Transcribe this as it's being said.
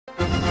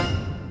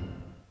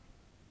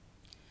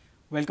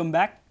Welcome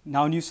back.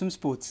 Now news from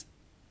sports.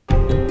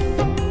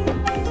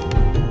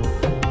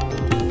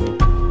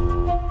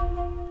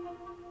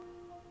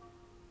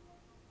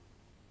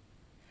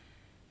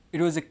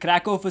 It was a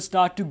cracker of a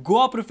start to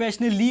Goa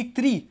Professional League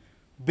 3.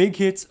 Big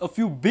hits, a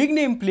few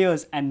big-name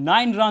players and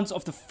 9 runs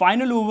of the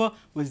final over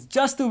was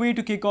just the way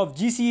to kick off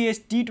GCA's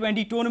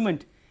T20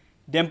 tournament.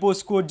 Dempo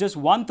scored just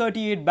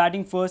 138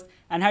 batting first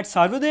and had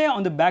Sarvodaya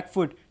on the back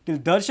foot till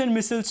Darshan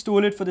Missile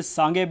stole it for the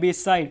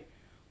Sangay-based side.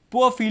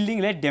 Poor fielding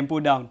let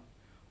Dempo down.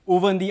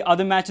 Over in the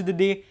other match of the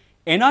day,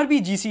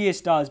 NRB GCA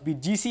Stars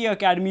beat GCA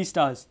Academy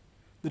Stars.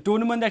 The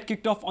tournament that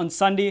kicked off on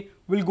Sunday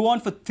will go on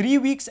for 3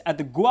 weeks at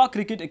the Goa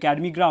Cricket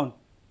Academy ground.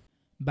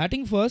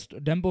 Batting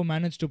first, Dempo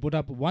managed to put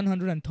up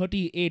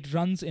 138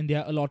 runs in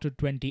their allotted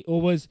 20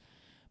 overs.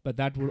 But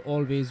that would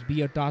always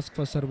be a task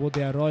for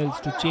Sarvodaya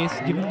Royals to chase,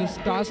 given the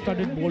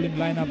star-studded bowling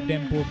lineup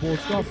Dempo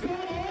boasts of.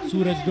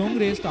 Suraj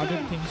Dongre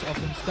started things off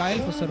in style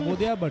for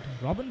Sarvodaya, but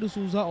Robin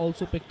D'Souza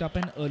also picked up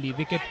an early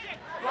wicket.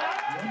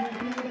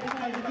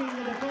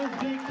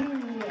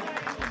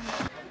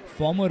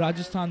 Former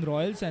Rajasthan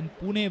Royals and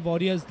Pune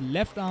Warriors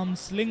left-arm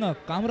slinger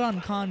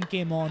Kamran Khan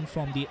came on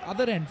from the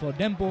other end for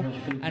Dempo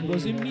and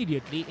was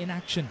immediately in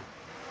action.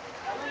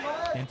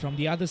 Then from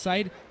the other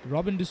side,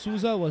 Robin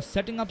D'Souza was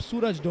setting up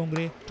Suraj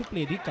Dongre to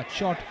play the cut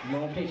shot.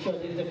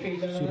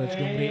 Suraj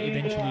Dongre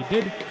eventually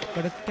did,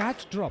 but a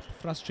catch drop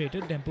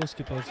frustrated Dempo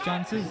skipper's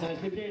chances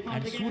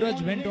and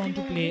Suraj went on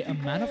to play a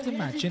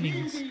man-of-the-match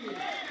innings.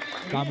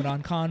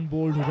 Kamran Khan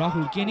bowled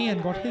Rahul Kenny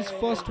and got his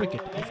first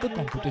wicket of the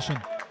competition.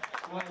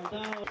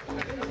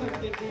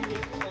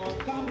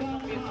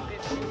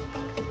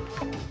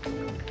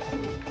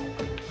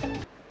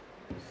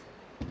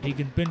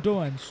 Regan Pinto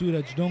and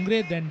Suraj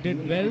Dongre then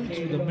did well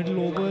through the middle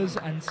overs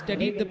and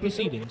steadied the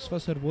proceedings for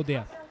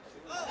Sarvodaya.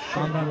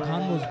 Kamran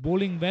Khan was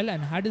bowling well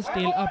and had his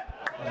tail up.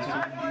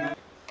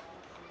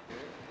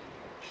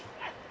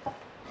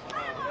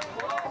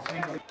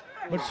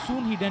 But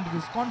soon he dented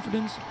his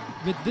confidence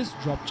with this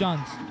drop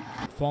chance.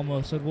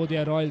 Former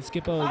Sarvodaya Royal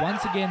skipper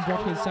once again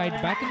brought his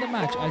side back in the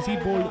match as he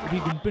bowled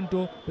Regan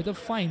Pinto with a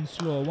fine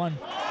slower one.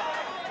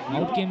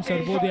 Out came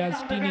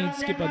Sarvodaya's teenage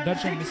skipper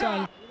Darshan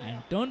Missile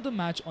and turned the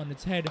match on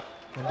its head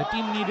when the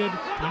team needed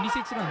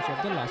 26 runs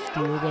of the last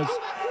 2 overs.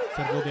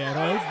 Sarvodaya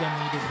Royals then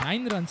needed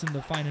 9 runs in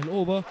the final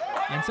over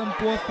and some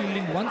poor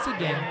fielding once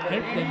again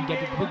helped them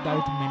get it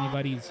without many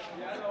worries.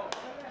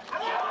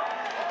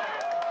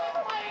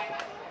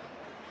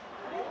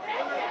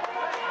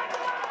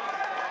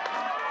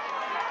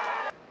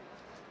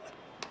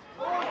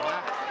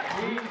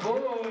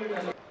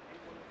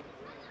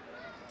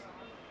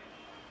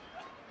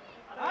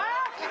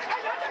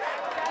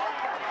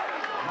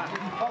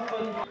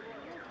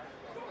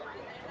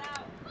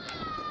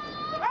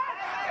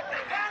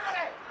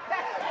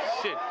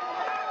 Shit.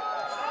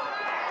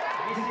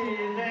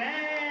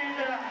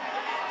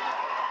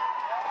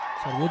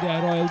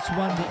 Sarvodaya Royals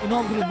won the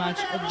inaugural match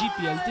of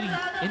GPL 3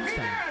 in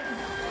style.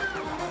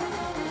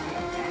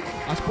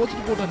 Our sports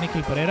reporter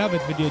Nikhil Pereira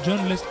with video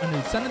journalist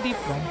Anil Sanadi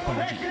from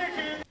Panji.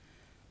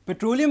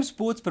 Petroleum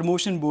Sports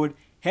Promotion Board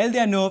held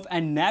their nerve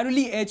and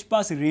narrowly edged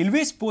past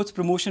Railway Sports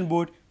Promotion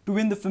Board to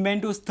win the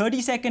Femento's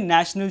 32nd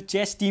National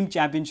Chess Team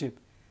Championship.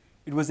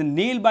 It was a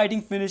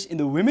nail-biting finish in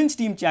the Women's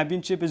Team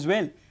Championship as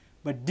well,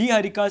 but D.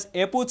 Harika's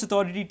Airports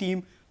Authority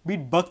team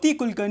beat Bhakti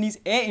Kulkarni's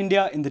Air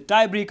India in the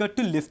tiebreaker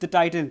to lift the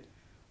title.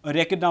 A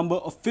record number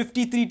of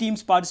 53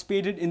 teams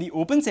participated in the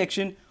open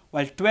section,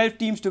 while 12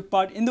 teams took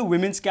part in the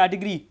women's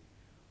category.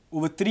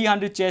 Over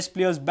 300 chess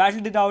players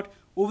battled it out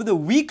over the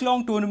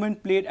week-long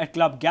tournament played at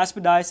Club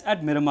Gaspadais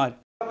at Miramar.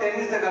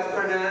 Tennis the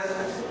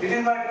Gaspadais. It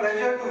is my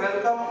pleasure to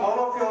welcome all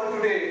of you all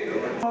today.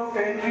 Of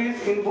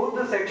entries in both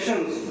the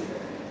sections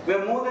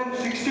were more than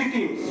 60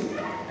 teams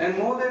and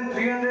more than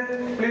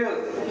 300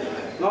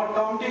 players, not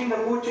counting the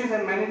coaches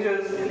and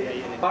managers,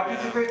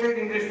 participated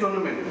in this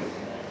tournament.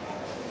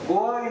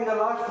 Goa in the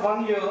last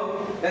 1 year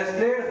has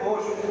played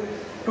host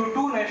to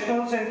 2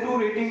 nationals and 2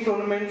 rating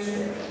tournaments,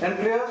 and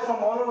players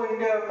from all over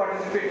India have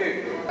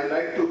participated. I'd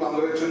like to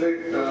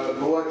congratulate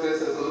Goa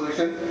Chess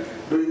Association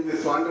doing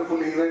this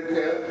wonderful event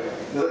here.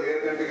 The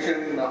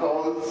air-conditioned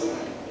halls,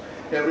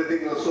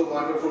 everything was so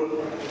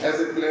wonderful. As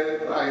a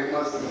player, I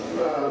must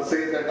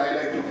say that I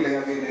like to play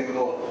again in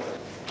Goa.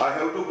 I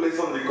have to place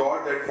on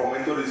record that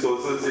Fomento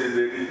Resources is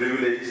really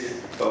privileged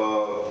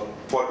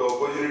for the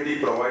opportunity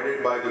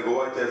provided by the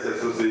Goa Chess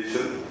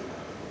Association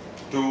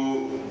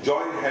to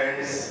join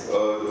hands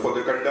for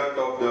the conduct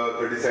of the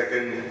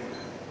 32nd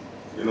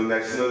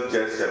National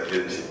Chess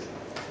Championship.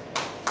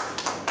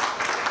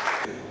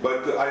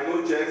 But I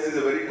know chess is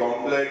a very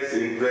complex,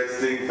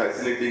 interesting,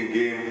 fascinating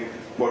game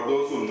for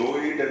those who know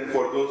it and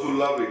for those who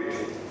love it.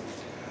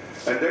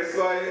 And that's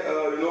why,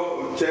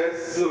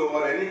 chess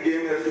or any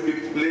game has to be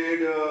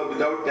played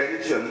without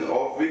tension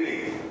of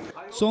winning.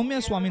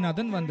 Soumya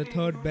Swaminathan won the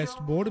 3rd best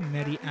board,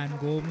 Mary Ann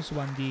Gomes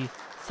won the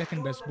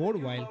 2nd best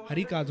board, while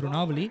Harika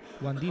Drunavali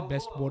won the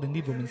best board in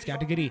the women's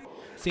category.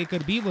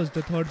 Sekar B was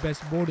the 3rd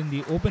best board in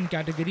the open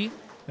category,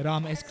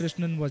 Ram S.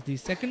 Krishnan was the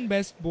second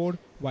best board,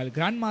 while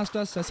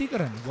Grandmaster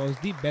Sasikaran was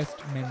the best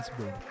men's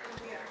board.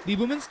 The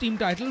women's team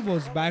title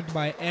was backed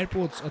by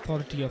Airports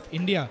Authority of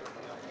India.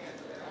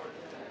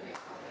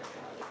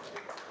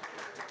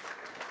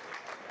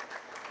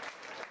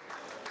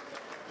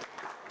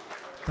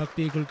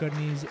 Bhakti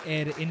Kulkarni's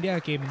Air India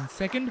came in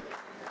second.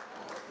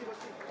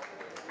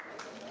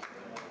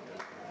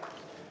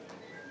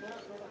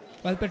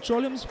 While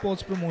Petroleum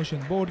Sports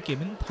Promotion Board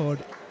came in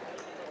third.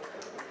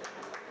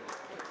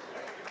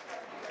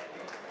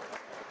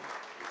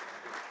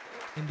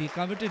 In the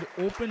coveted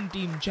Open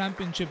Team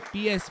Championship,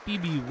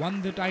 PSPB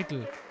won the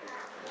title.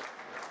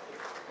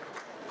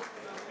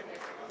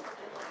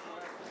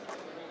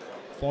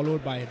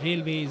 Followed by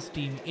Railways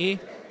Team A.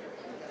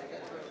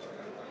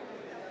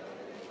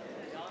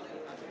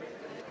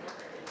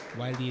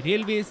 While the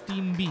Railways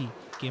Team B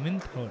came in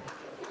third.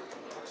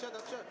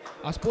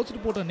 Our sports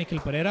reporter Nikhil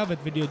Pereira with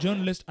video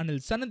journalist Anil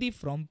Sanadi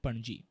from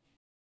Panji.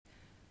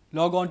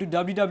 Log on to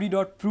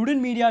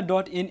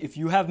www.prudentmedia.in if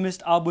you have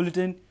missed our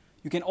bulletin.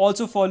 You can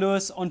also follow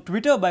us on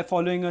Twitter by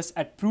following us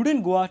at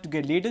Prudent Goa to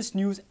get latest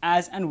news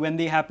as and when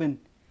they happen.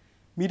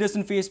 Meet us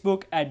on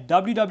Facebook at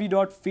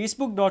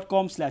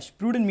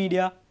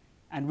www.facebook.com/prudentmedia.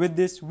 And with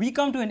this, we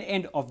come to an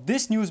end of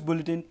this news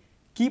bulletin.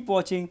 Keep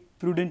watching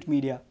Prudent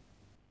Media.